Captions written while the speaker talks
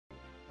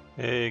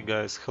Hey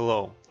guys,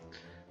 hello.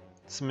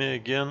 It's me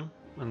again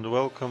and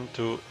welcome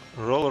to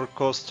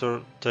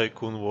RollerCoaster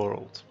Tycoon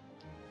World.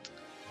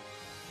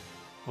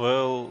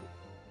 Well,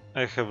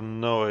 I have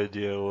no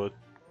idea what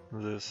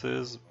this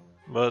is,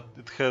 but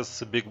it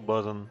has a big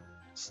button,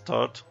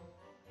 start.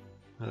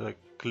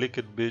 Click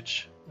it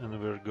bitch and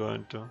we're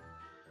going to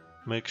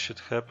make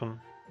shit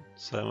happen.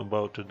 So I'm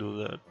about to do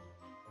that.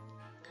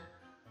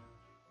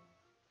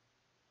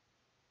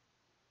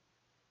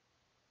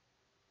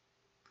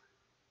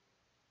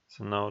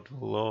 So now it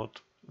will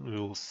load and we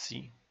will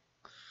see.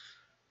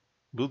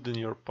 Build in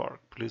your park,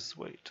 please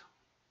wait.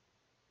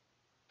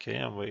 Okay,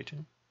 I'm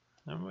waiting.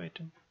 I'm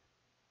waiting.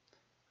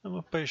 I'm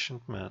a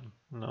patient man,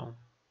 no.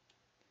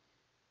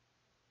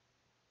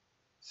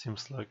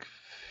 Seems like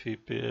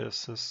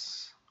FPS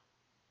is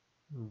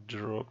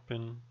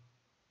dropping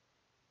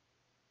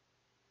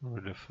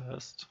really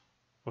fast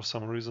for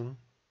some reason.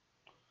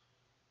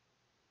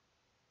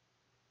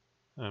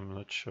 I'm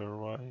not sure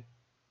why,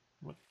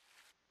 but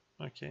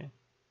okay.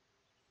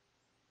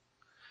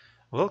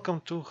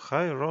 Welcome to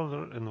High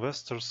Roller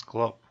Investors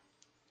Club.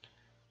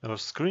 Our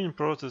screening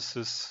process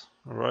is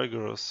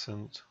rigorous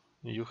and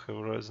you have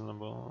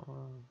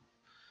reasonable...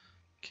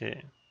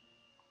 Okay.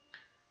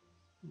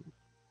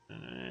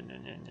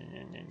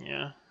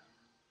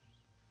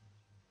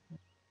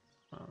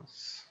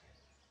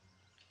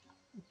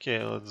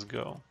 Okay, let's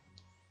go.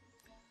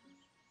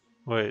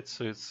 Wait,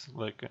 so it's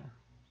like a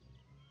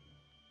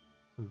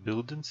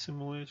building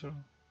simulator?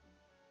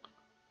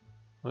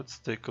 Let's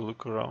take a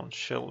look around,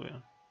 shall we?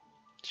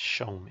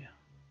 Show me.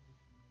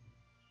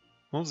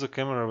 Move the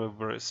camera while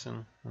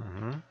bracing.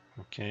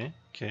 Okay,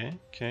 okay,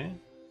 okay.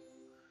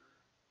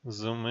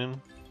 Zoom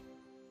in.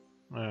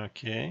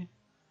 Okay.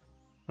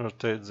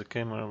 Rotate the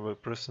camera by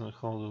pressing and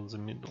holding the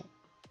middle.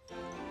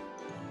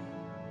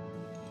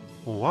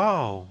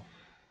 Wow!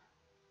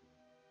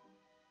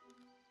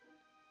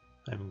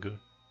 I'm good.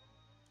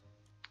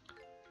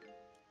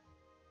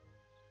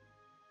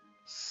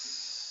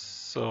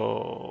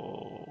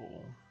 So...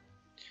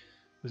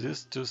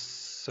 these two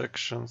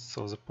sections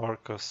of the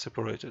park are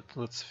separated.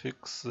 Let's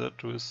fix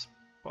that with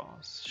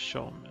path.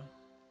 Show me.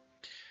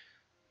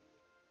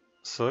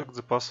 Select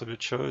the path of your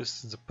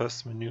choice in the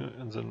path menu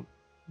and then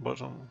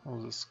bottom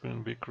of the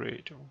screen. Be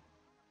creative.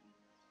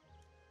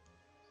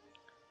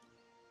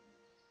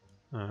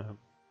 Uh,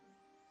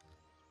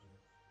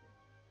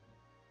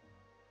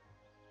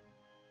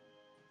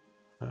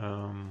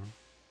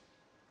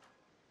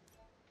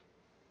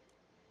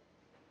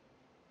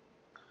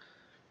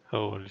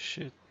 Holy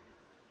shit.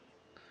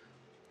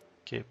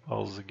 Okay,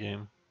 pause the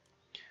game.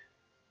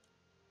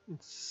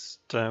 It's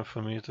time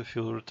for me to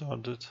feel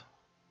retarded.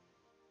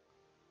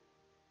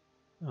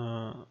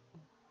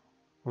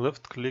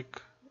 Left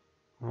click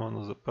one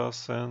of the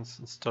pass ends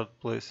and start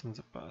placing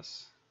the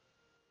pass.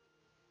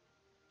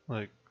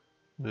 Like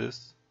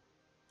this.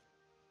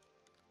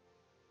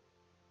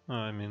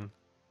 I mean,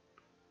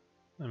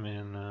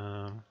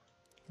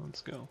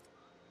 let's go.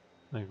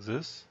 Like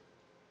this.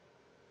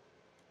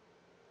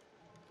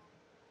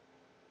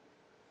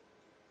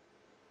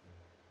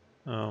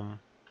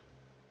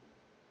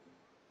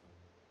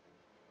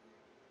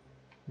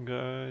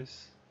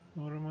 Guys,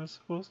 what am I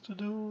supposed to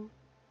do?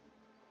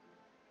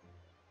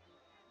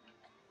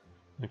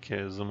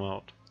 Okay, zoom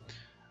out.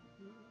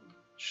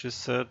 She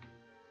said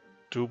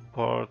two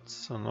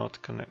parts are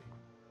not connected.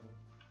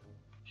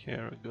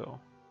 Here we go.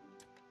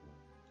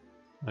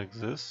 Like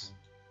this.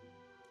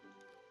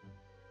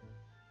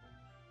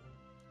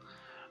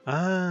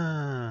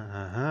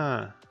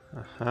 Ah,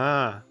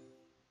 aha.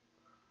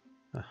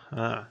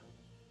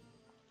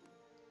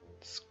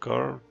 It's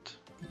curved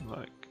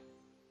like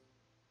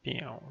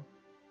pew.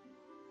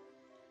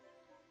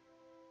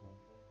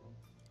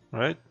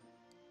 Right?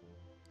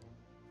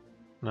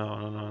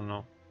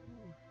 No.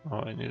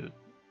 Oh, I need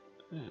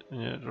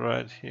it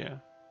right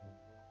here.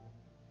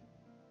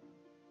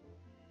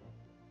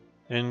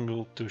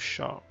 Angle too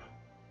sharp.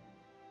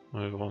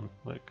 I want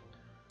like,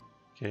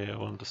 okay, I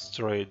want the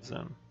straight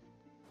then.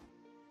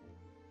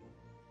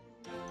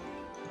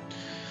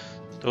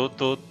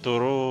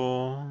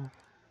 Totoro.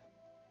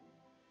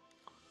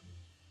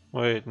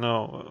 Wait,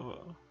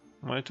 no,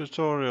 my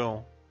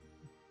tutorial.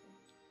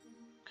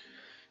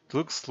 It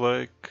looks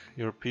like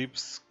your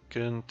peeps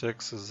can't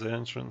access the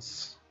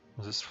entrance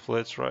of this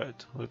flat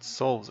ride. Let's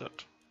solve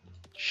that.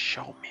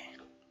 Show me.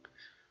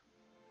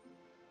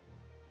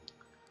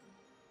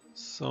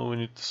 So we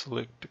need to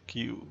select a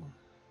queue.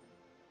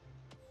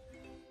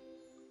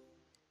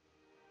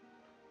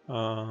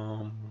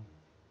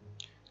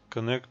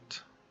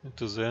 Connect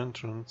to the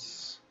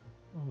entrance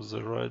of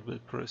the ride by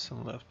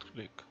pressing left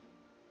click.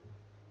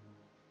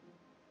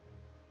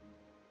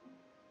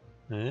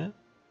 Eh?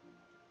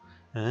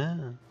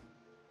 Ah.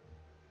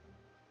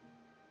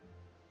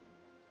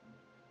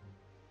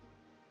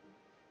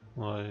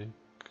 Like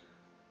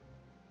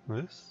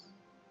this?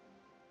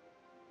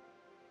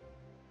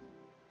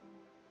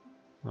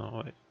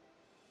 No, wait.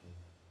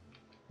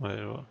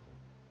 Wait, what?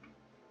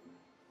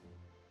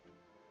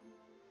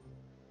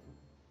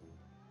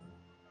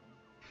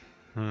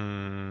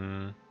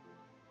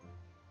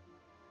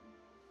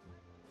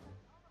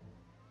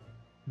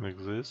 Like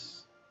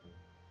this.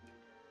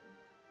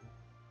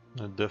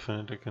 I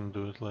definitely can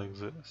do it like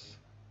this.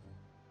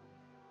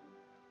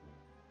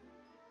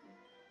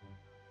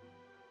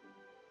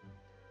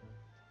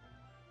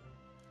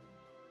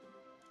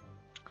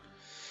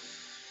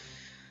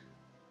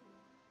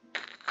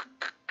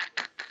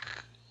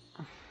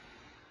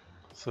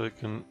 So I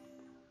can...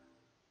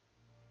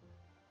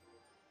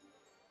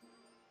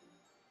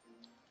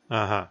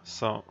 Aha,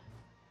 so...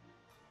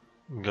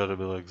 Gotta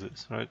be like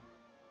this, right?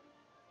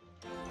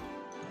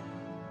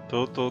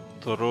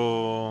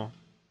 Totoro.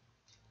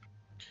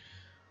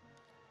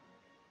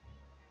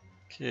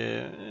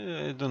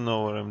 Okay, I don't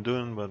know what I'm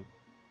doing, but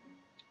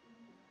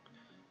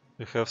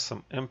we have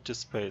some empty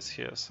space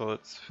here, so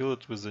let's fill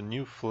it with a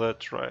new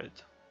flat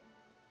ride.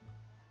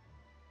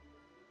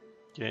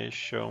 Okay,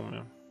 show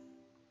me.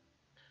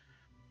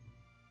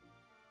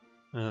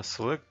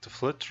 Select a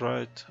flat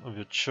ride of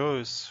your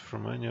choice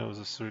from any of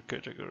the 3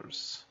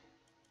 categories.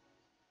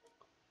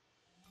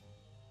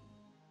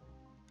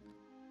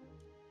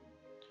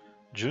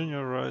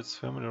 Junior rides,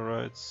 family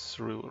rides,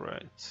 thrill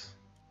rides.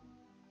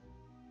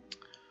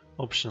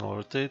 Optional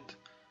rotate.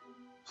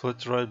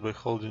 Flat ride by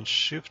holding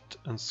shift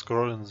and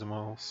scrolling the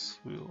mouse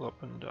wheel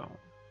up and down.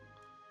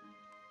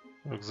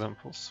 For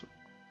examples.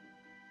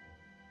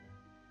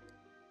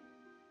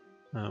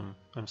 I'm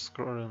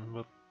scrolling,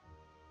 but...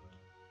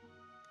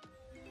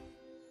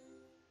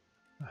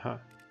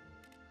 Aha.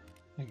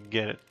 I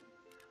get it.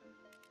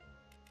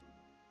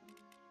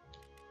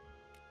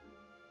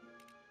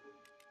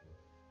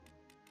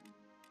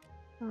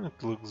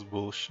 It looks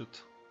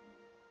bullshit.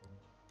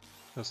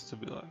 Has to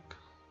be like...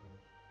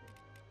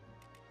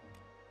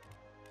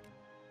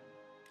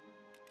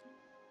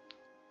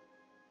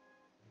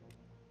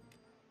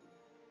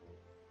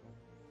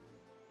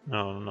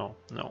 No.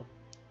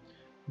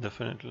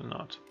 Definitely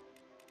not.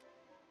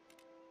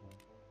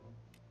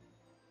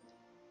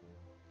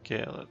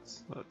 Okay,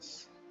 let's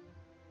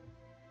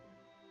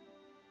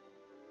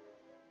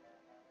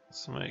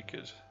make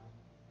it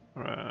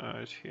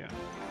right here.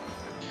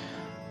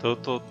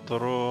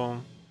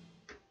 Totoro.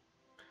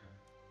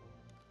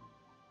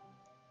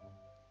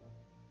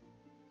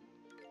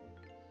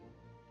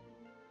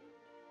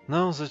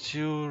 Now that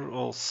you're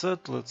all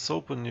set, let's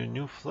open your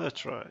new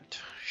flat ride.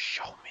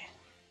 Show me.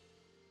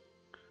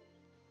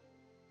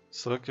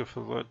 Select your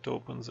flat ride to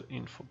open the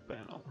info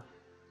panel.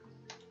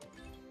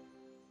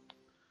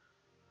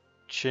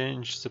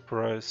 Change the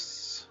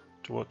price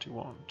to what you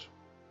want.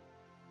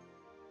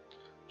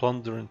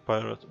 Plundering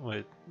Pirate.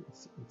 Wait,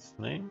 its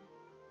name?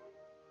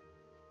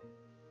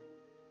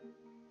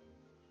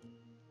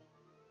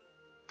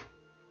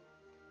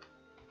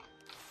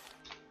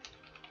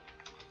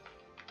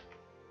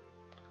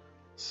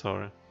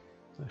 Sorry,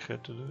 I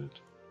had to do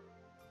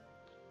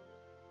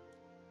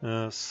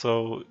it.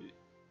 So,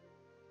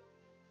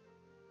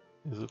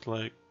 is it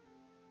like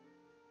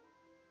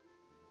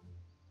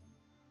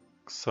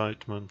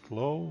excitement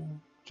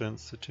low,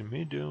 density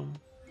medium,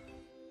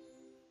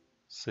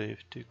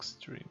 safety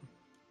extreme?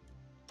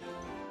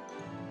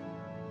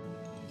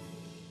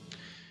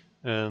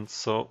 And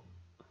so,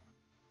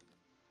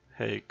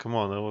 hey, come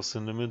on, I was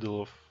in the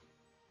middle of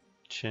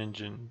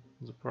changing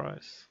the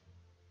price.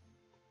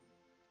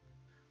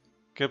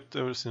 Kept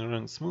everything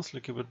running smoothly,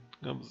 keep it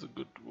up the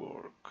good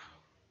work.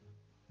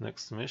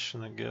 Next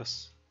mission, I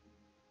guess.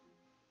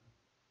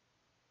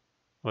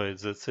 Wait,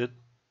 that's it?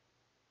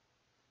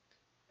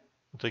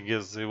 But I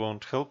guess they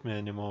won't help me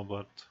anymore,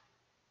 but...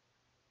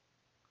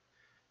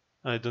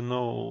 I don't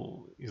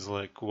know, is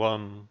like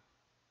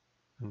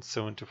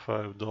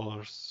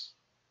 $1.75.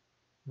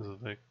 Is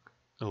it like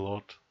a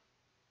lot?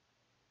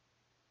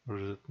 Or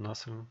is it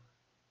nothing?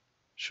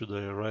 Should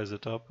I rise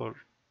it up or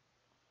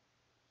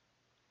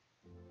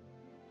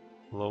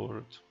lower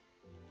it?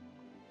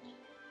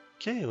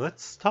 Okay,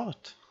 let's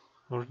start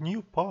our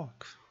new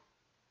park.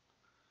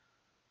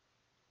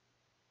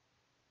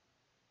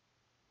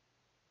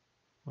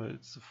 Wait,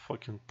 it's a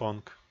fucking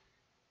punk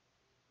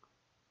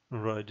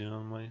riding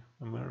on my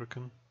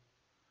American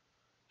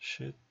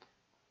shit.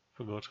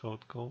 Forgot how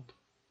it's called.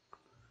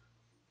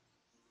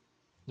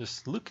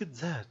 Just look at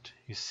that.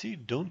 You see,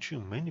 don't you?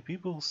 Many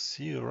people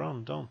see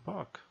around down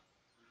park.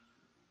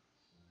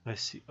 I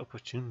see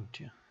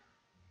opportunity.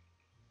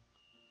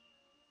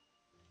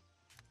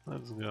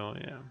 Let's go,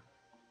 yeah.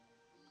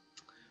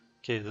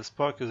 Okay, this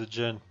park is a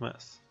giant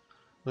mess.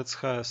 Let's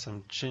hire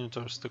some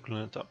janitors to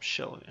clean it up,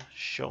 shall we?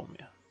 Show me.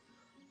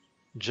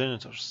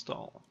 Janitor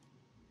stall.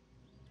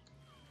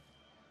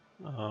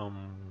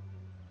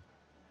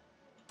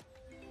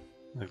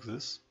 Like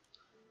this.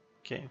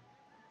 Okay.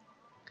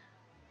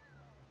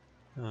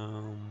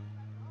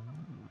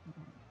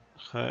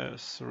 Hire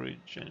 3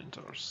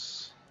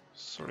 janitors.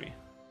 3.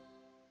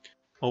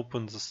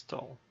 Open the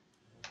stall.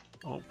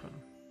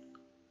 Open.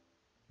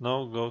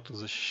 Now go to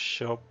the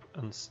shop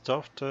and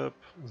stuff tab,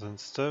 then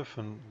stuff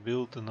and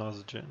build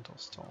another janitor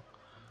stall.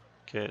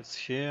 Okay, it's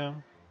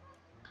here.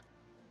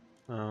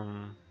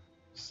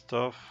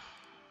 Stuff.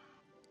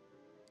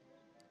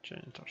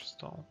 Janitor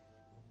stall.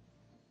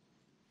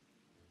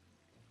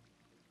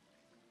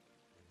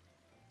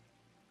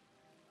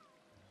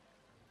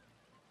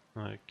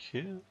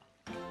 Okay.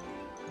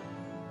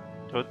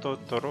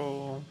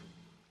 Totoro.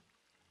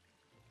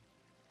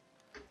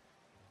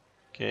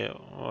 Okay,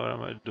 what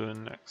am I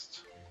doing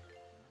next?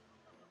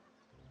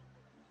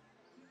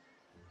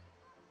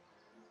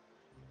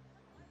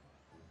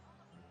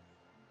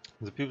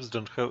 The peeps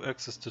don't have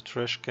access to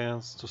trash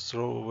cans to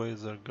throw away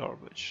their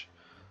garbage.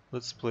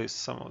 Let's place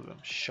some of them.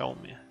 Show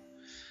me.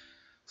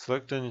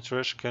 Select any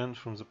trash can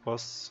from the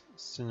past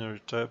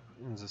scenery type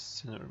in the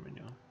scenery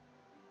menu.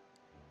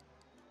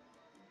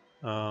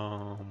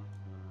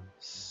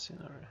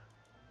 Scenery.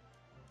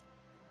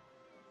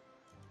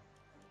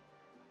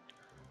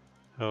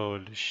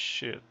 Holy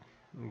shit.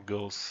 It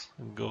goes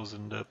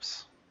in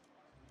depth.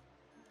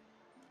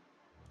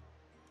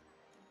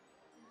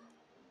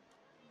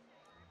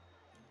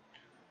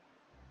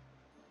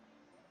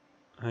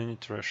 Any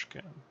trash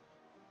can.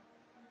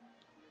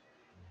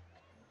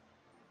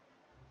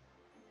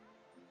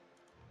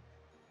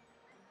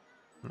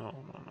 No.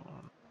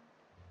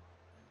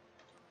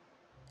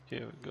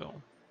 Here we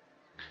go.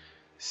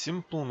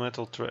 Simple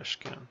metal trash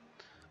can.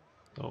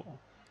 Oh.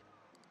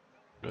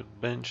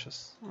 Got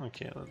benches.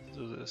 Okay, let's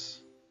do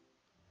this.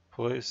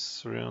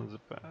 Place 3 on the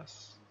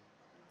path.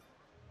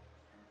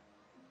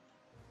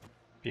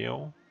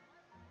 PO.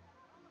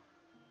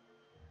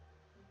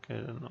 Okay,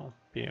 I don't know.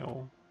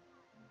 PO.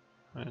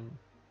 And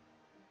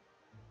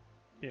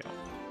PO.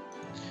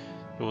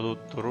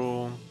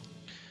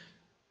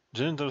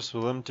 Janitors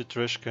will empty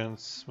trash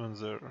cans when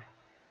they're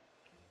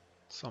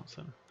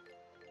something.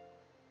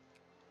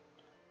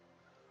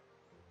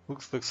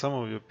 Looks like some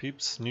of your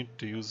peeps need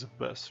to use the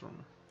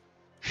bathroom.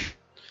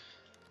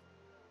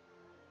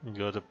 You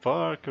got a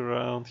park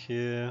around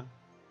here,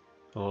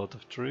 a lot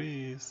of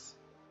trees,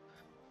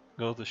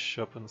 got the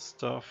shop and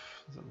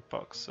stuff, then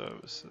park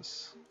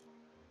services.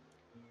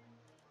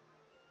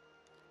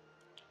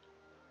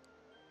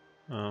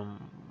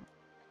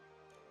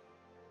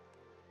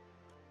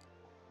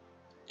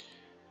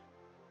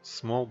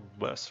 Small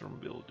bathroom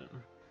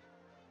building.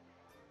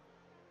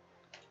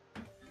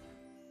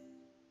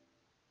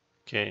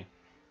 Okay.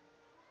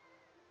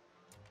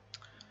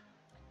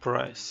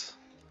 Price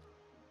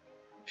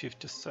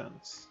 50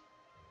 cents.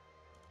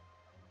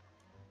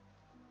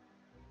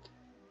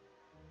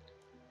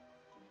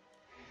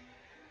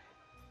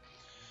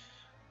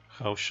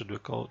 How should we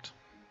call it?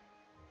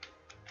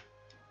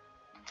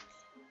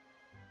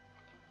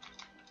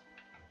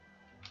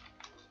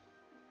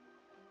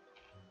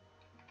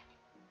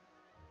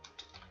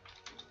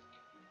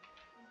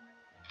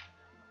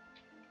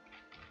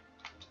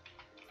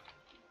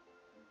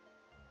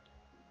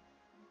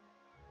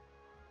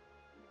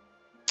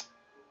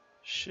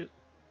 Shit.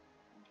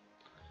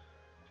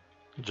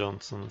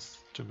 Johnson's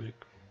too big.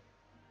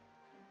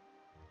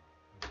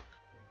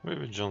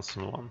 Maybe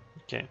Johnson 1.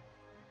 Okay.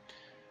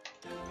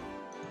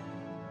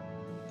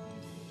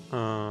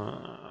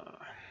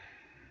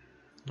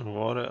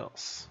 What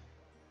else?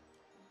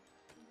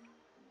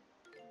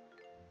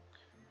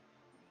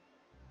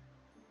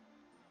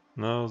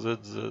 Now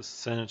that the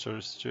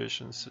sanitary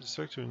situation is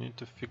satisfactory, you need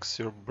to fix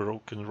your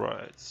broken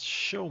rides.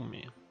 Show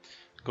me.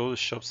 Go to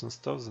shops and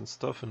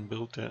stuff and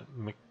build a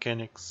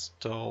mechanic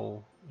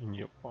stall in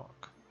your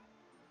park.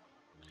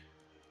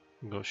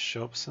 Go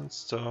shops and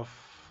stuff.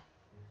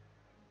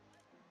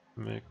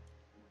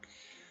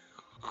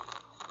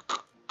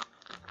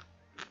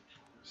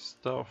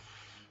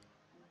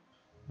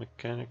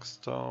 Mechanic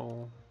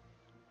stall.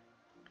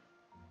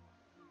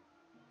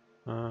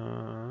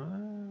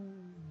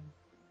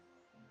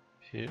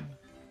 Here.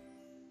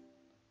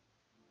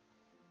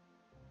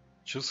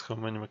 Choose how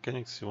many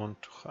mechanics you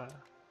want to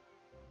hire.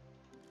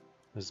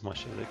 As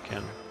much as I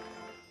can.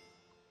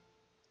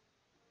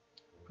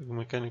 Big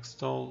mechanic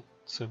stall,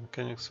 so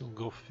mechanics will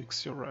go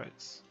fix your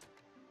rides.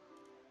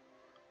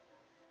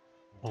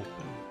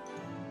 Open.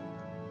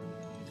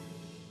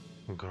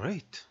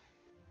 Great!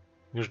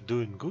 You're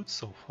doing good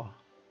so far.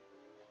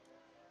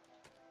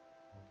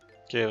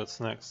 Okay, what's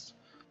next?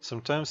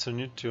 Sometimes you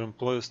need your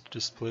employees to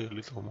display a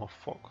little more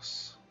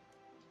focus.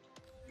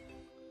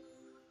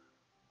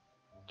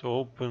 To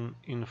open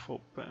info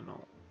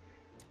panel.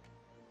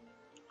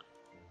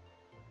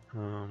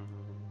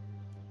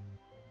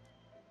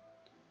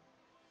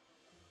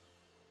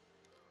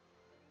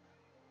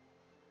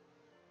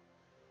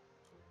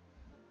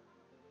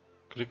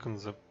 Click on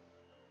the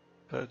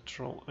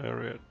petrol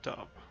area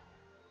tab.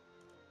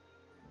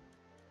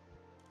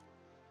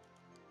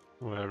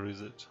 Where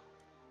is it?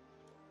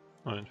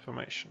 No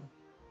information.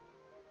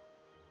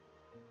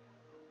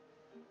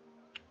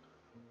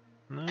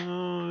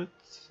 No,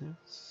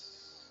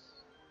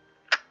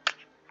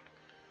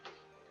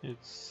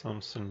 it's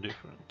something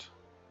different.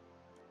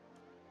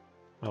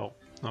 Oh,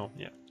 no,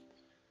 yeah.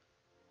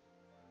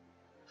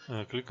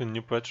 Click on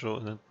new petrol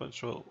and then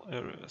petrol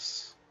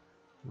areas.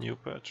 New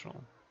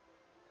petrol.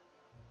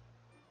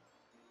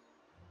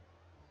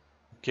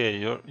 Okay,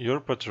 you're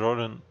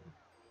patrolling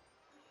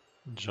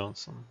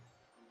Johnson.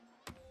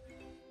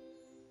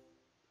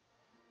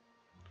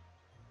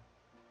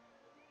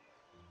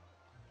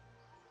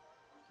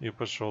 You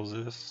patrol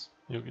this.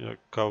 You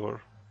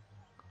cover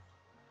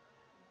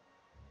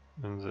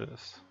and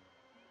this.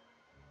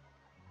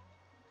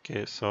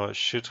 Okay, so a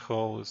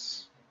shithole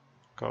is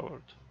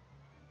covered.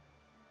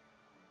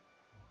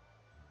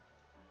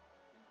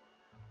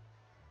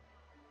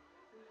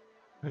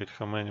 Wait,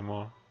 how many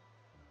more?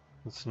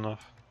 That's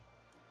enough.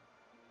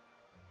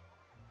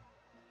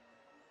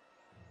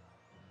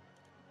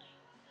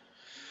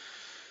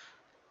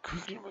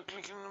 Quickly by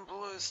clicking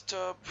employee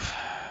stop.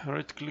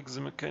 Right click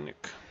the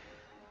mechanic.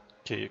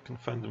 Okay, you can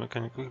find the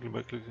mechanic quickly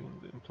by clicking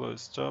the employee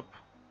stop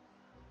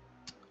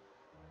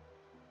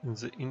in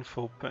the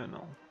info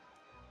panel.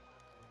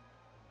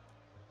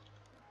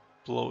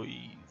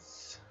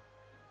 Employees.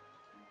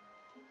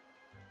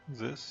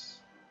 This.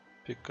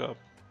 Pick up.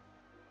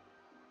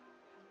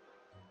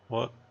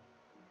 What?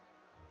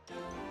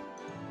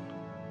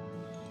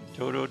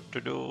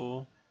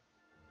 Do.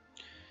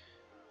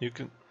 You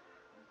can.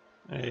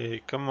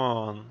 Hey, come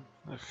on.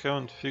 I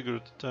haven't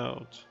figured it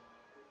out.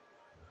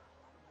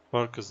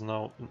 Park is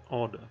now in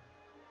order.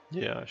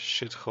 Yeah,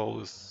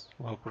 shithole is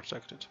well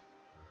protected.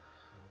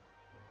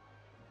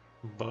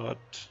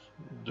 But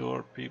do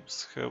our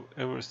peeps have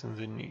everything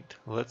they need?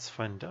 Let's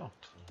find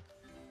out.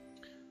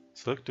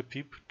 Select a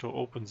peep to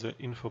open the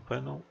info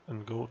panel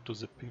and go to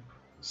the peep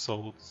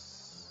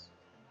source.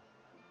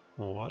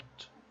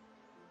 What?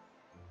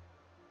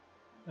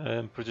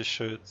 I'm pretty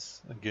sure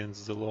it's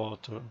against the law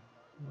to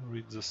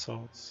read the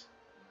source.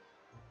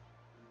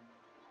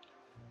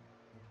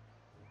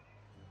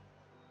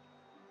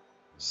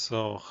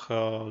 So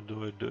how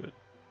do I do it?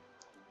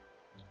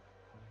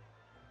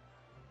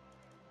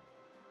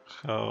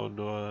 How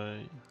do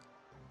I...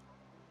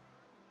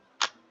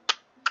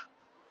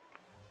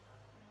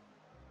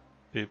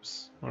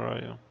 Peeps, where are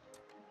you?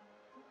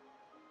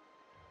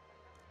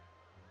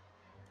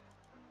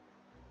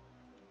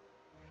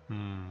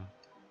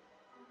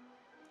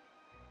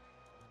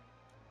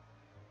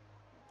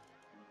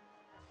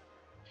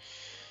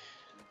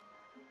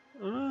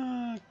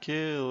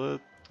 Okay,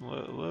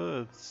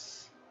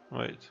 let's...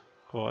 Wait,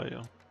 who are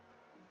you?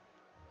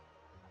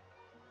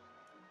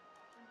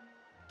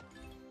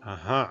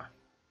 Aha!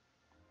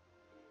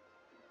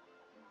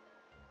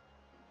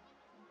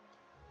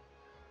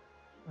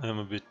 I'm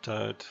a bit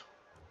tired.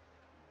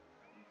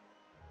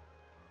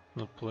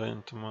 Not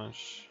playing too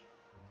much.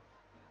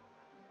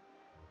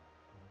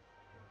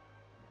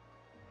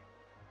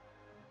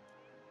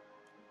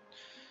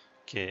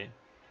 Okay.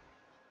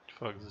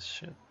 Fuck this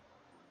shit.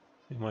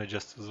 You might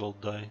just as well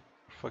die.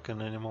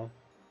 Fucking animal.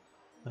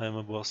 I'm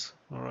a boss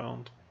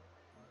around.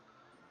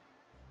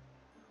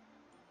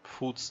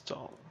 Food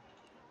stall.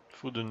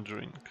 Food and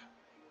drink.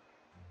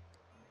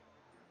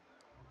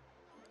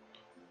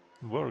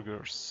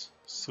 Burgers.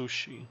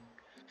 Sushi.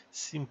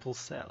 Simple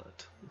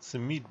salad. It's a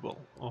meatball.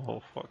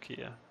 Oh fuck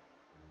yeah.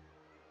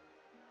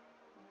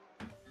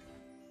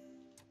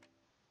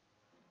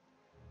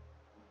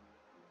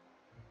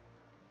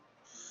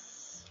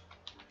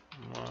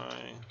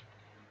 My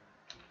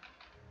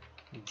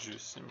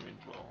juicy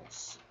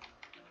meatballs.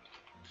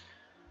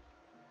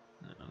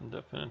 Yeah,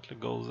 definitely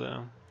go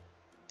there.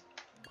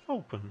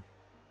 Open.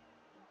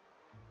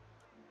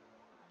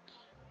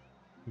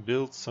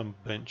 Build some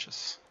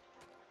benches.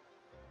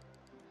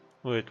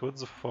 Wait, what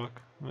the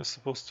fuck? Am I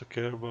supposed to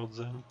care about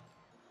them?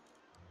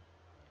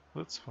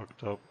 That's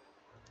fucked up.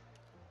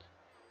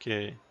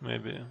 Okay,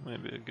 maybe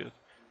I get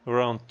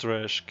round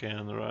trash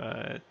can,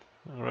 right?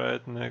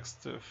 Right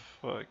next to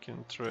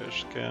fucking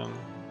trash can.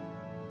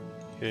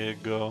 Here you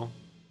go.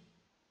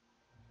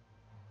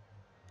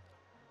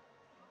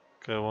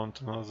 Okay, I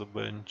want another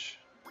bench.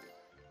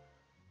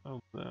 Oh,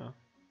 there.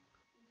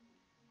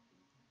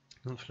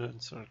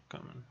 Influencer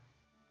coming.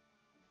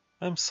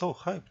 I'm so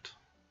hyped.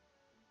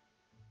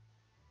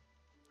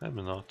 I'm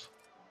not,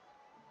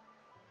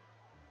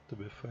 to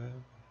be fair.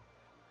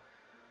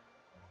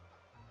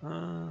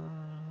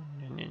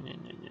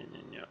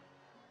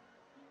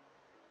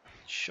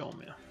 Show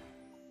me.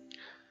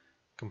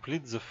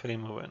 Complete the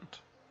fame event.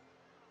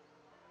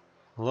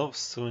 Love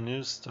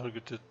souvenirs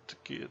targeted to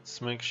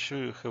kids. Make sure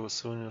you have a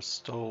souvenir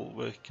stall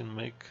where you can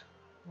make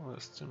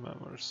lasting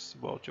memories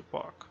about your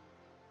park.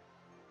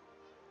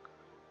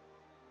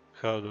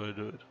 How do I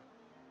do it?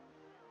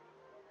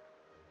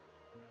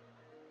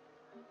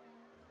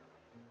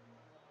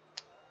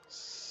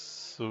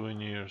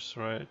 Souvenirs,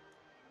 right?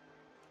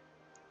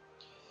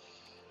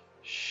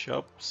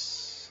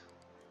 Shops.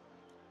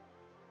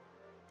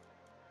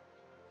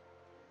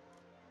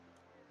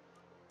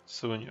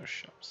 Souvenir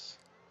shops.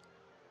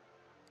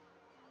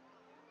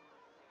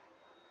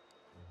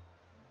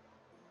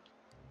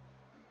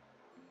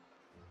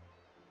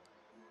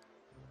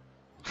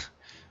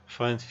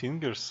 Find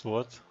fingers,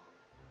 what?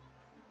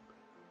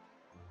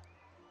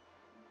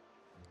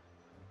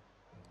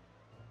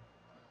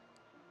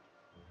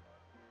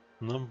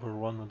 Number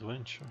one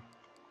adventure.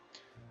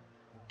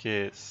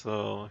 Okay,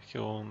 so he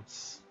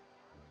wants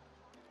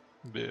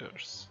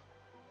bears.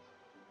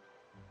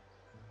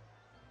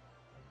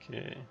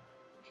 Okay,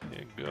 here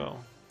you go.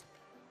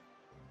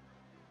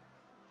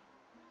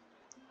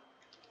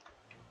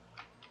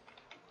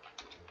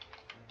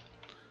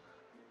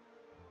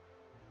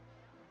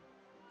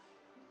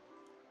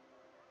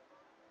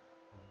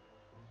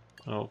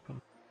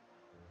 Open.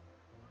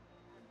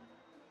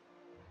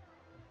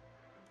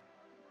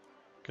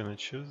 Can I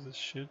choose this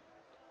shit?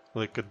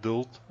 Like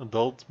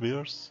adult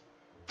beers?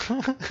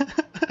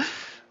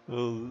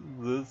 Well,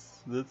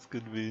 that's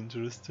could be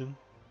interesting.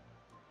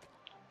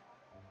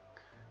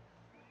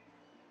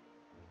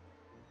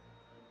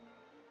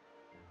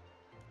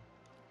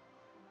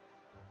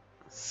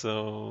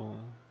 So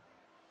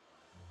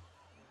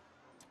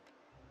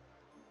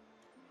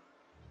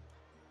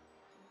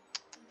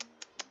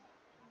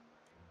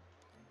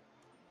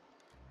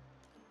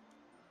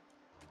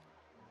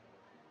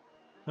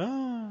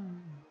ah,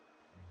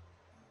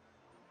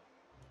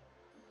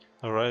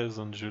 arrives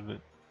on July.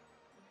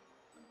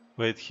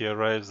 Wait, he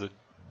arrives at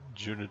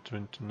July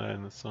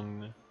 29. It's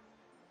only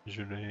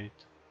July 8.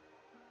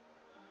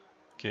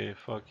 Okay,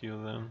 fuck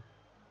you then.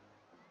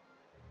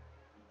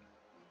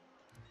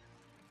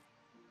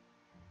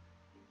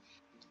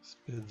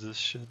 Speed this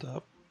shit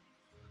up.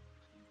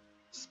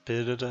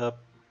 Speed it up.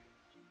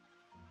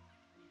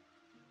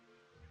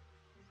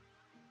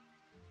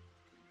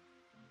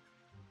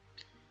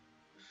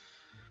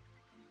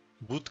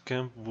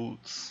 Bootcamp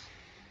boots.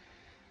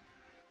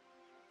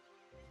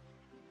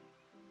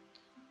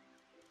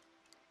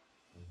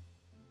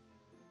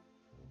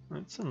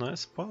 It's a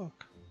nice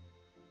park.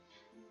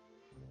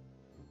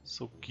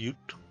 So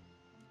cute.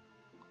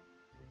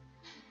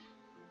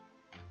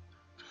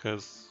 It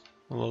has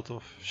a lot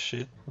of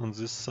shit on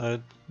this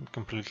side,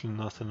 completely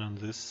nothing on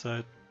this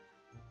side.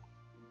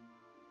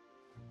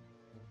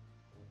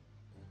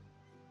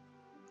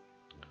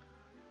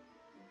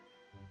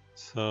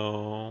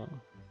 So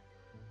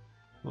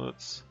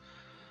let's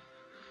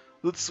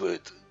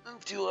wait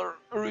until our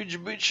rich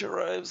bitch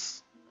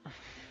arrives.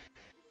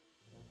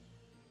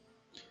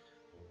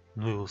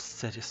 We will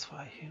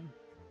satisfy him.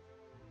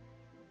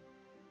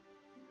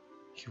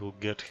 He will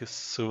get his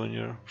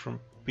souvenir from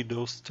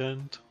Pedo's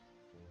tent.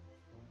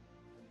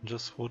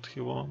 Just what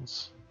he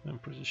wants, I'm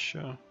pretty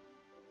sure.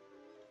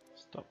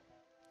 Stop.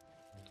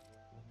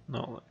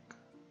 No, like.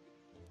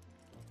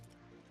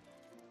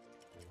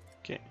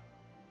 Okay.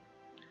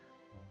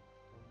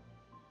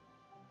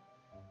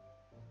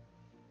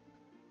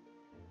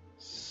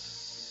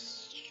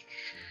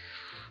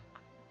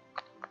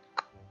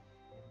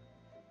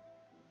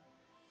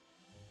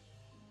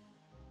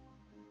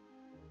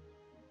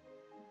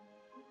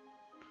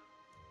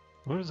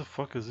 Where the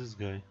fuck is this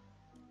guy?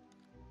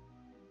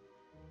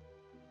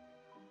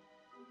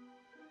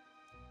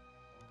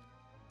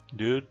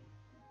 Dude,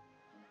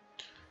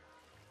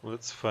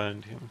 let's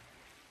find him.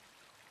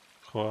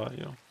 Who are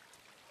you?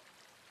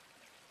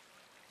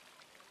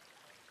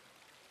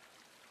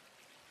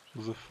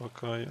 Who the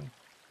fuck are you?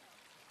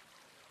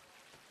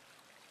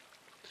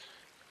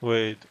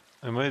 Wait,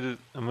 I made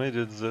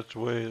it that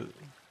way,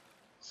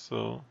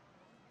 so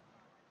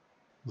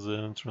the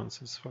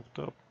entrance is fucked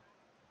up.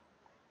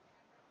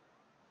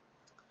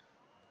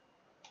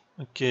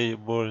 Okay, you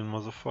boring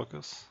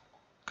motherfuckers.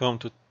 Come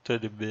to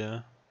Teddy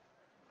Bear.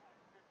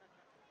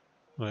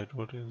 Wait,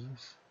 what is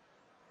this?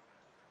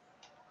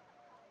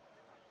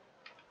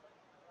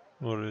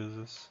 What is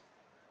this?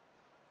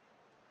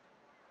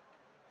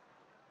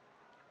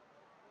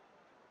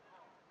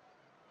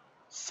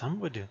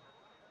 Somebody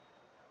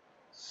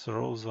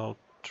throws out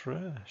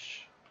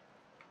trash.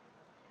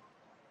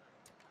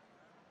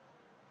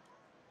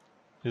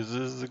 Is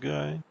this the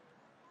guy?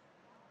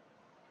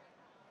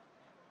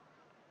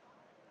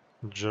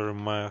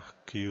 Jeremiah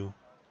Q.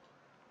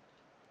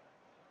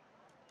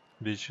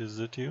 Bitch, is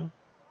that you?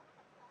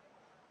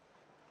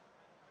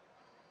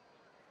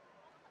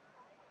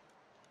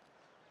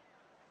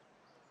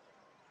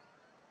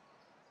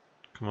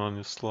 Come on,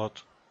 you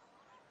slut.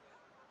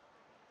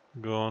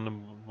 Go on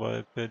and buy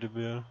a teddy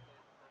bear.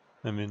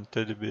 I mean,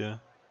 teddy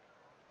bear.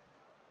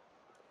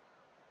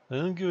 I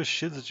don't give a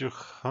shit that you're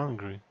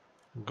hungry.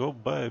 Go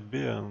buy a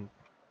beer and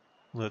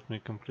let me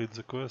complete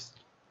the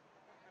quest.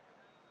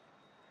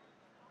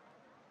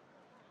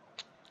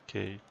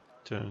 Okay,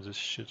 turn this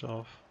shit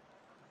off.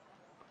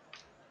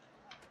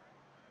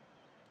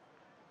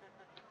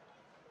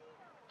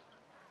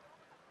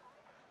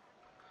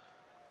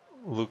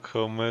 Look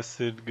how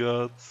messy it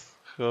got.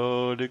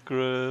 Holy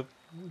crap.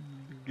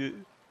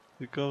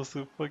 It comes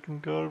to fucking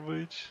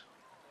garbage.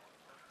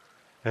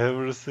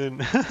 Everything.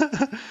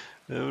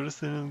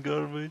 Everything in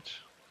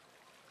garbage.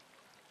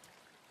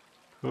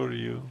 Who are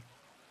you?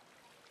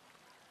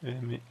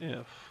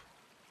 MEF.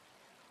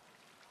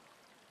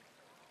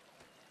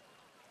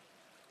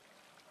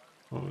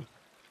 Oh,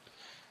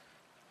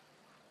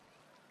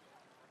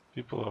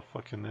 people are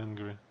fucking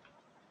angry.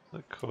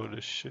 Like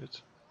holy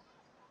shit.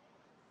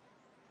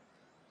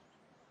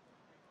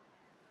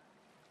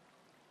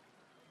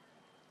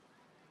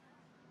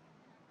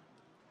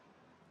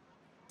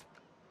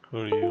 Who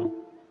are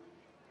you?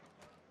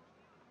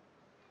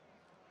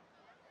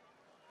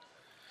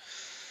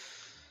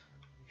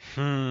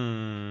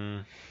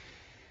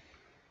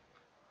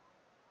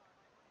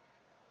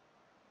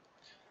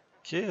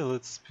 Okay,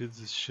 let's speed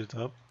this shit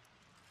up.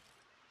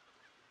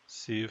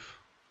 See if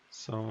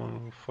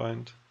someone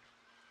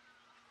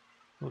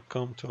will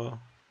come to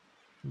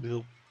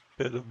Little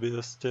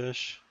pedo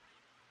stash.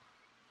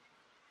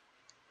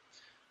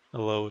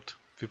 Allow it.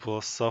 People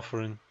are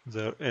suffering.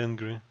 They're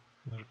angry.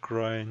 They're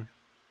crying.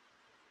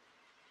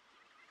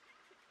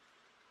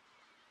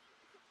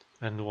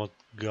 And what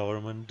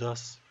government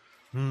does?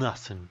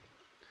 Nothing.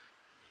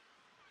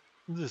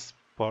 This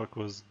park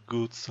was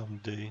good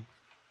someday.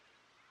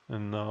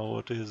 And now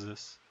what is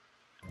this?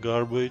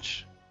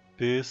 Garbage?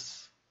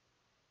 Piss?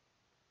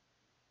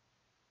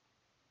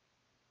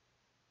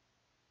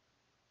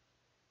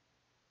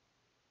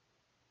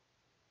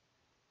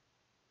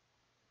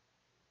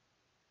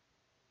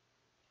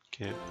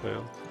 Okay,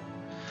 failed.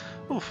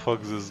 Oh,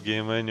 fuck this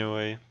game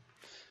anyway.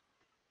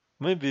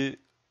 Maybe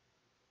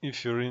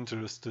if you're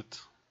interested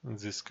in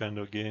this kind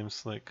of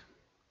games like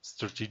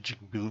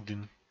strategic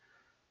building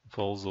with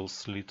all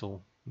those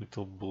little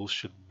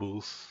bullshit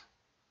booths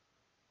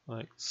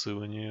like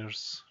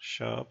souvenirs,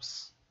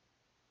 shops,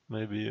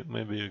 maybe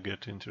you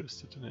get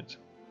interested in it.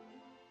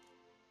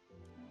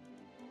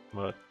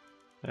 But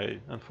hey,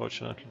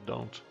 unfortunately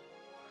don't.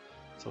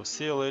 So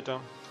see you later.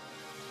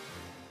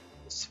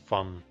 It's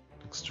fun,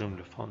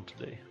 extremely fun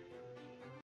today.